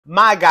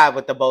My guy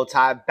with the bow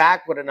tie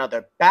back with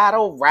another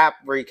battle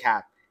rap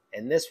recap.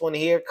 And this one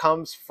here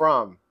comes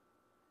from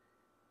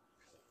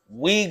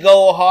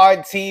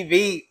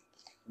Wegohardtv.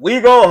 We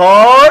go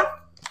hard.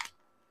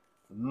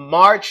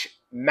 March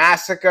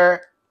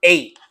Massacre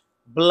 8.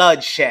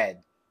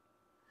 Bloodshed.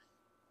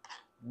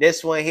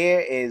 This one here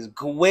is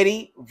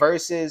Gwitty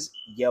versus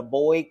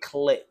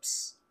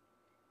Yaboyclip.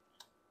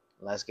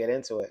 Let's get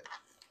into it.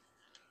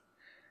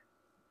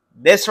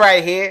 This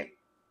right here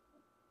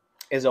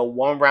is a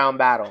 1-round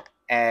battle.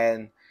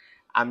 And,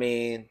 I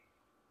mean,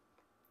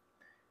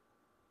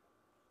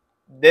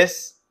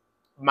 this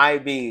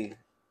might be...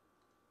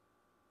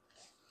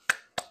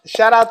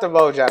 Shout out to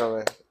both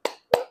gentlemen.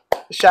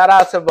 Shout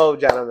out to both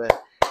gentlemen.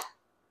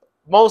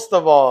 Most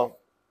of all,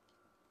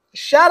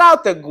 shout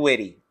out to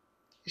Gwitty.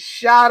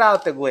 Shout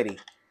out to Gwitty.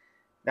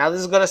 Now,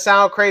 this is going to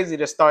sound crazy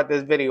to start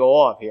this video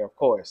off here, of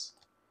course.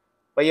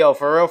 But, yo,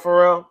 for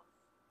real,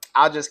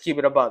 I'll just keep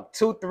it a buck.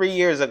 2-3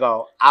 years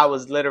ago, I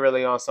was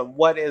literally on some,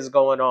 what is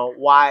going on?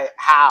 Why?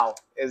 How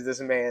is this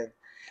man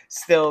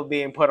still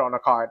being put on a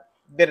card?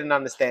 Didn't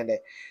understand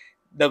it.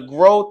 The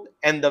growth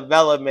and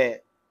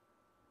development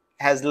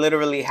has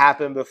literally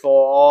happened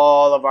before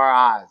all of our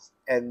eyes.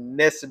 And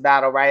this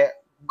battle, right?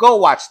 Go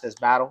watch this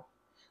battle.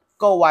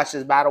 Go watch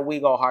this battle.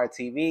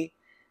 Wegohardtv.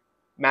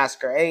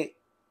 Massacre 8.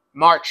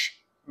 March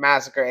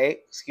Massacre 8.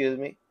 Excuse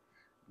me.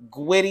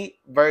 Gwitty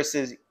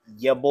versus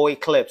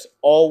Yaboyclip.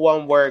 All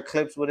one word.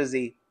 Clips with a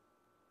Z.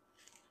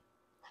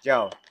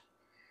 Yo.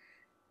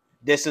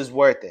 This is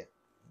worth it.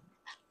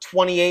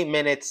 28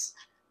 minutes.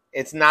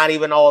 It's not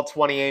even all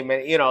 28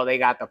 minutes. You know, they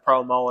got the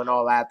promo and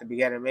all that at the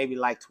beginning. Maybe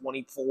like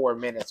 24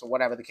 minutes or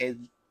whatever the case.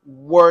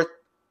 Worth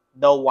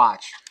the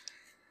watch.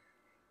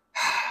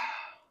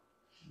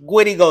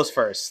 Gwitty goes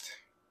first.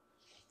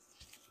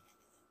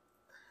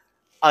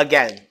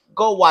 Again,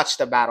 go watch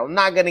the battle. I'm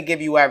not going to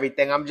give you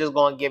everything. I'm just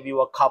going to give you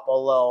a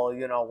couple little,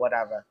 you know,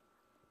 whatever.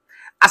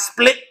 I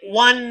split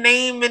one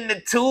name into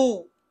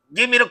two.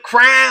 Give me the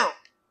crown.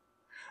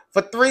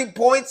 For 3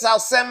 points, I'll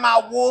send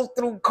my wolf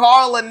through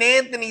Carl and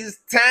Anthony's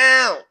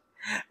town.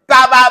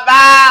 Bow, bow,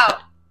 bow.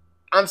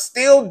 I'm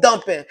still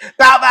dumping.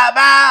 Bow, bow,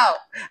 bow.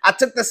 I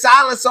took the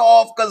silencer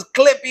off because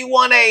Clippy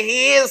want to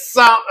hear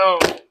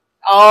something.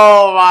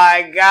 Oh,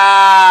 my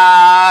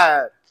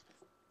God.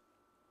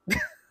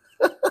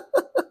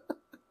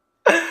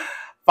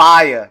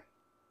 Fire.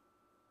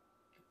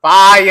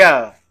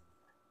 Fire.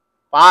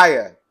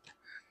 Fire.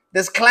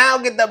 This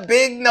clown get the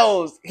big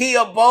nose. He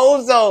a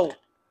bozo.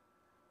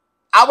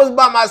 I was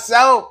by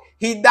myself.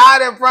 He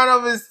died in front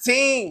of his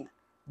team.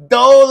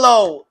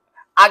 Dolo.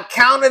 I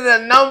counted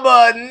a number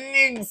of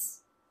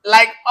niggas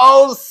like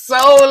oh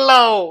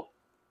solo.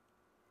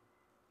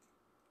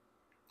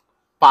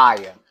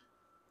 Fire.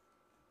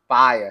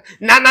 Fire.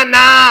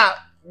 Nah.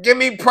 Give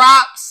me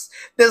props.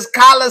 This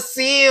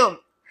Coliseum.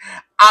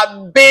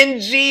 I been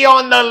G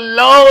on the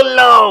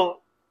low.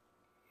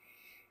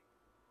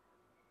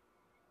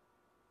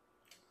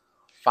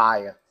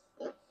 Fire.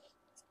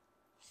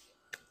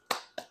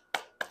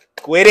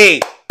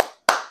 Gwitty.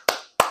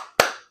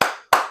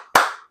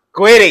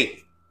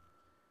 Gwitty.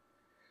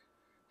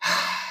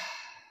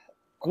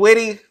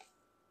 Gwitty.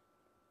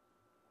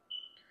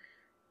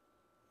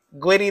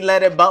 Gwitty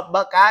let it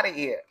buck out of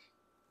here.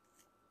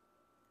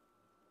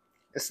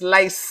 It's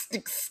like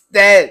sticks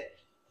dead.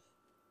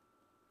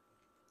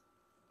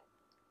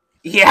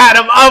 He had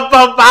him up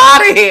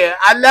out of here.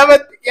 I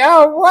never,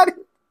 what?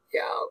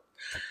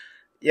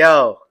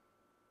 Yo.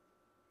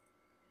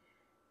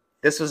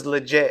 This was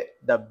legit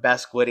the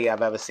best Gwitty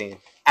I've ever seen.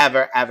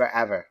 Ever.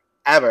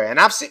 And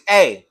I've seen,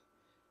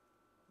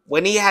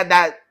 when he had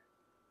that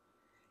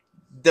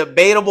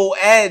debatable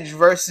edge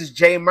versus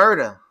Jay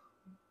Murda.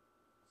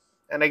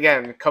 And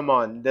again, come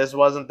on. This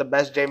wasn't the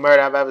best Jay Murda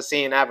I've ever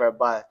seen ever,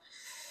 but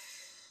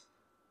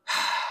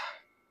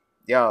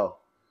yo,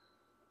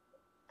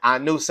 I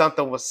knew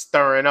something was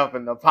stirring up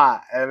in the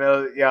pot. And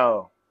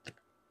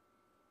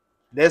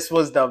this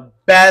was the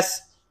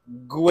best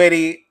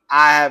Gwitty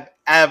I have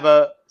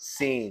ever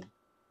seen.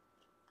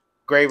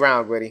 Great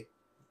round, Gwitty.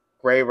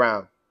 Great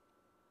round.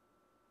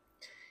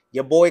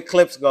 Your boy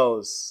Clips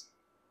goes.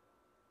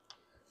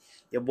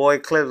 Your boy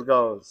Clips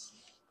goes.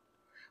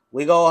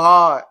 We go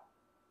hard.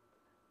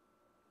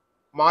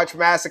 March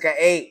Massacre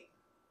 8.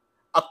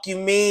 Fuck you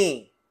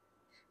mean?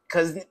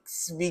 Because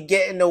be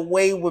getting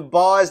away with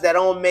bars that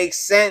don't make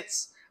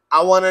sense.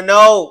 I want to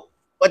know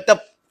what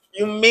the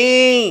you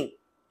mean?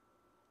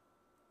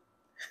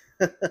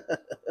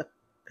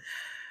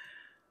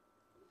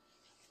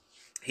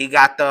 He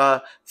got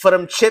for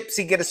them chips,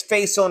 he get his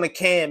face on the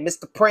can.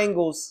 Mr.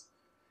 Pringles,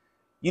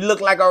 you look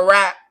like a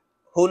rat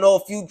who know a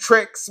few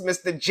tricks,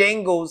 Mr.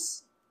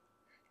 Jingles.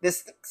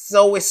 This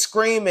so is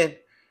screaming.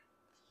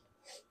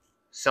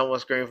 Someone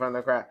screaming from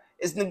the crowd.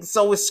 This nigga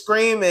so is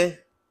screaming.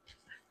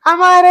 I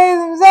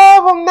might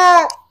observe him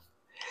that.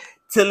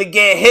 Till he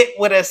get hit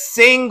with a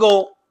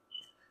single.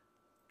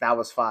 That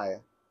was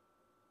fire.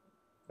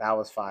 That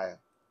was fire.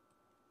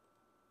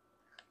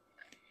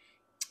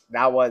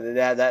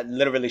 That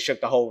literally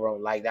shook the whole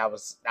room. Like that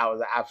was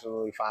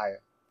absolutely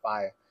fire.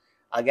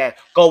 Again,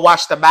 go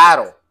watch the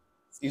battle.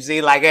 You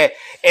see, like it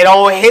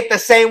don't hit the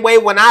same way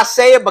when I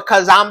say it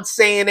because I'm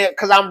saying it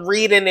because I'm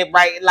reading it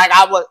right. Like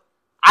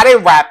I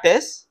didn't rap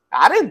this.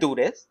 I didn't do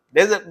this.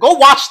 Go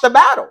watch the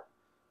battle.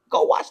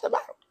 Go watch the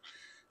battle.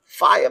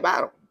 Fire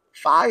battle.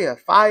 Fire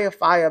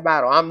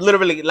battle. I'm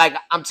literally like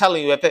I'm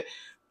telling you, if it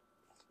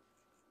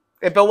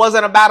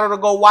wasn't a battle to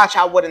go watch,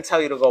 I wouldn't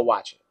tell you to go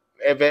watch it.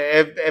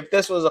 If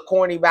this was a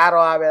corny battle,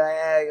 I'd be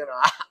like,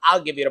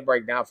 I'll give you the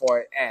breakdown for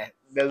it.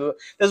 This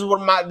is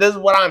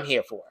what I'm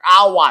here for.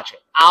 I'll watch it.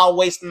 I'll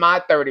waste my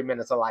 30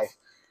 minutes of life.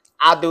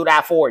 I'll do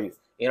that for you.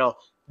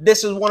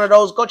 This is one of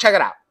those. Go check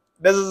it out.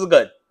 This is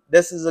good.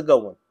 This is a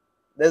good one.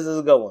 This is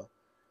a good one.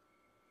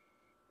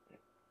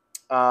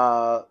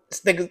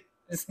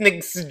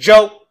 Snick's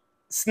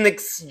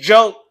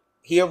joke.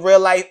 He a real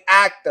life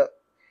actor.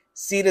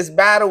 See, this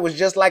battle was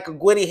just like a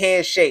Gwitty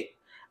handshake.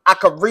 I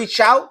could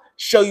reach out,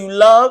 show you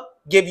love,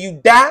 give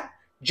you that,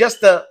 just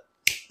to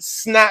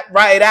snap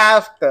right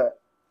after.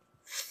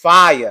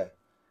 Fire.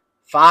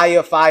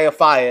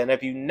 And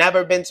if you've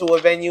never been to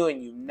a venue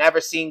and you've never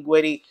seen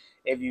Gwitty,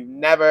 if you've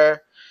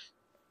never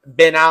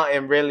been out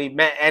and really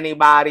met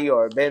anybody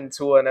or been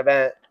to an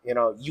event,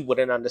 you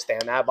wouldn't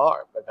understand that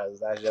bar because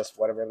that's just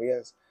what it really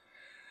is.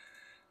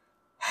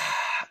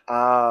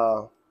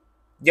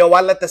 Yo,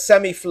 I let the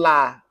semi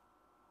fly.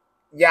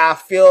 Yeah, I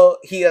feel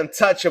he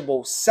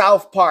untouchable.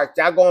 South Park,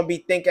 y'all gonna be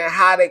thinking,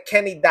 how did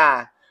Kenny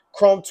die?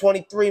 Chrome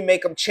 23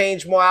 make him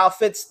change more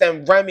outfits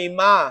than Remy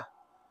Ma.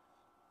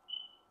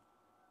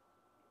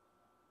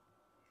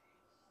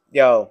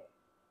 Yo,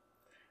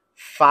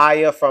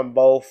 fire from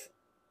both.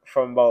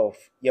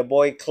 Your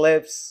boy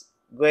Clips,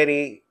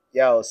 Gwitty,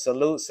 yo,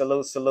 salute.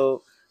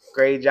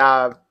 Great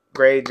job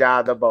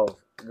to both.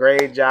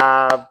 Great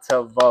job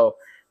to both.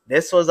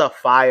 This was a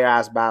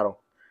fire-ass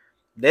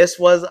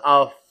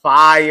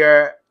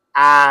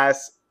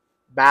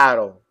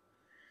battle.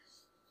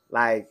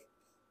 Like,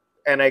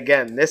 and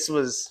again, this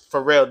was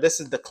for real. This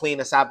is the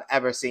cleanest I've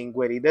ever seen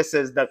Gwitty. This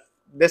is the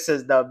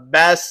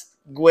best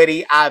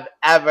Gwitty I've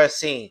ever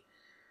seen.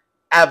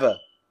 Ever.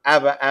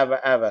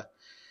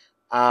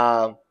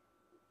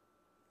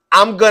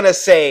 I'm gonna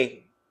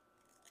say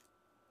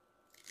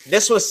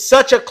this was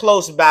such a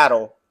close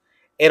battle.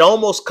 It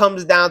almost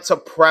comes down to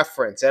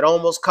preference. It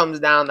almost comes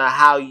down to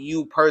how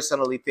you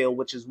personally feel,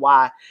 which is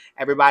why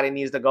everybody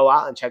needs to go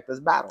out and check this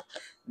battle.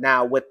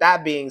 Now, with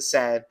that being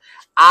said,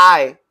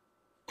 I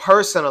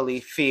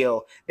personally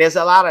feel there's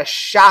a lot of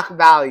shock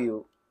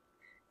value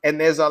and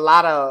there's a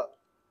lot of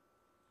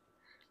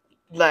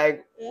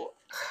like,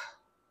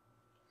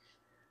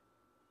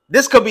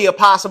 this could be a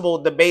possible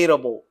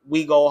debatable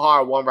We Go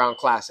Hard 1-round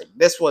classic.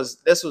 This was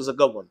a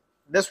good one.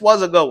 This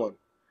was a good one.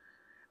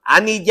 I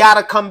need y'all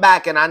to come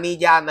back and I need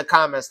y'all in the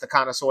comments to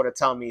kind of sort of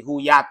tell me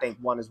who y'all think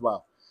won as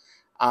well.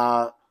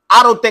 I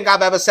don't think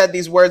I've ever said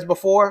these words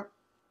before,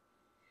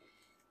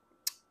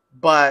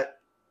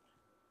 but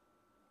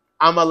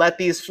I'm gonna let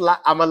this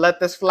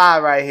fly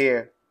right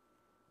here.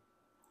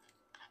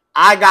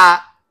 I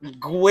got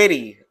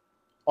Gwitty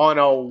on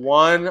a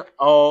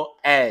 1-0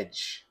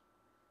 edge.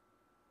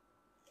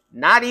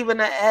 Not even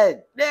an edge.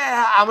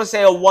 Yeah, I'm gonna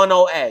say a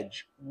 1-0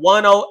 edge.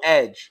 1-0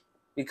 edge.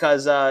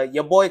 Because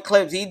your boy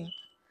Clips,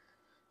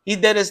 he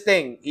did his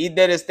thing.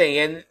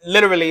 And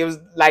literally, it was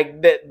like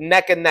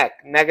neck and neck.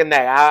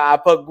 I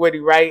put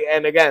Gwitty right.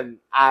 And again,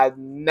 I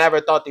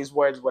never thought these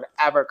words would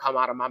ever come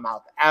out of my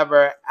mouth.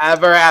 Ever. I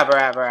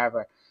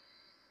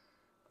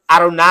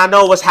do not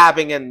know what's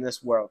happening in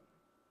this world.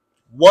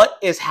 What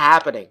is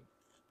happening?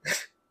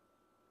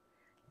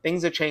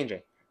 Things are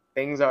changing.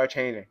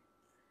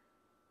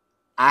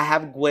 I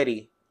have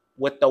Gwitty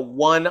with the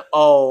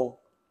 1-0,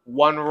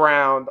 1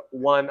 round,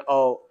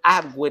 1-0. I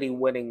have Gwitty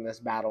winning this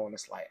battle on a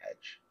slight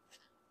edge.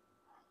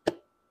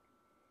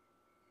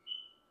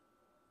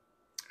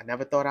 I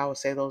never thought I would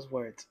say those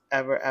words.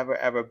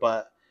 Ever.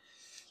 But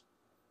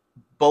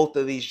both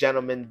of these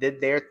gentlemen did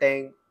their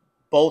thing.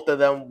 Both of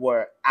them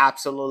were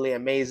absolutely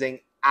amazing.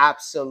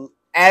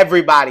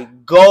 Everybody,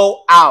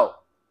 go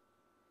out.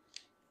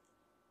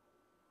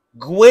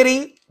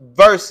 Gwitty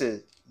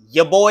versus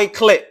your boy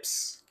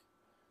Clips.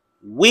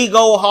 We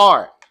Go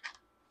Hard.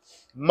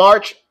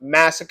 March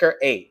Massacre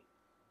 8.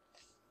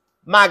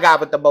 My guy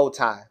with the bow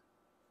tie.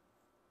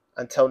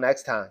 Until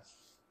next time.